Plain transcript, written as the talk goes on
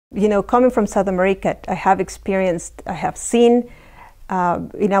You know, coming from South America, I have seen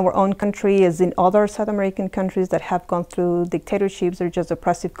in our own country as in other South American countries that have gone through dictatorships or just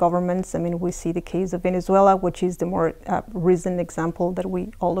oppressive governments. I mean, we see the case of Venezuela, which is the more recent example that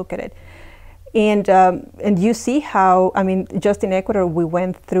we all look at it. And you see how, I mean, just in Ecuador, we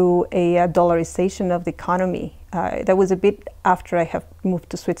went through a dollarization of the economy. That was a bit after I have moved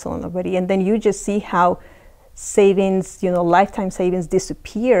to Switzerland already. And then you just see how savings, you know, lifetime savings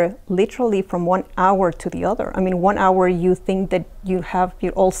disappear literally from 1 hour to the other. I mean, 1 hour you think that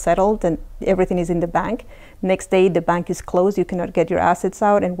you're all settled and everything is in the bank. Next day the bank is closed, you cannot get your assets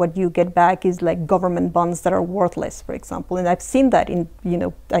out, and what you get back is like government bonds that are worthless, for example. And I've seen that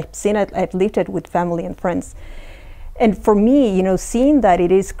I've lived it with family and friends. And for me, you know, seeing that,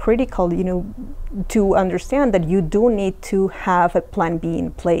 it is critical, you know, to understand that you do need to have a plan B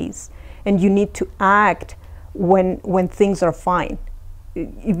in place, and you need to act when things are fine.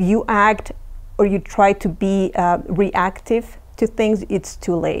 If you act or you try to be reactive to things, it's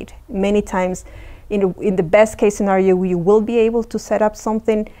too late. Many times, in the best case scenario, you will be able to set up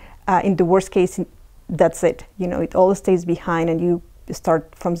something. In the worst case, that's it. You know, it all stays behind and you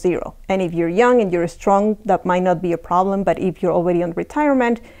start from zero. And if you're young and you're strong, that might not be a problem. But if you're already on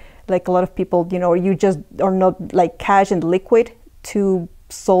retirement, like a lot of people, you know, or you just are not like cash and liquid to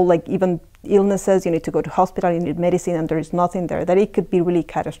solve like even illnesses, you need to go to hospital, you need medicine, and there is nothing there, that it could be really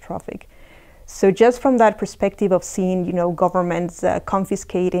catastrophic. So just from that perspective of seeing, you know, governments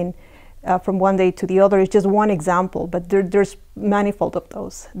confiscating from one day to the other is just one example, but there's manifold of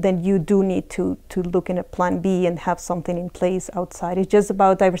those. Then you do need to look in a plan B and have something in place outside. It's just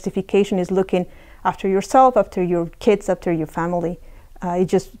about diversification, is looking after yourself, after your kids, after your family.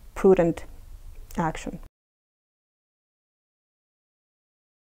 It's just prudent action.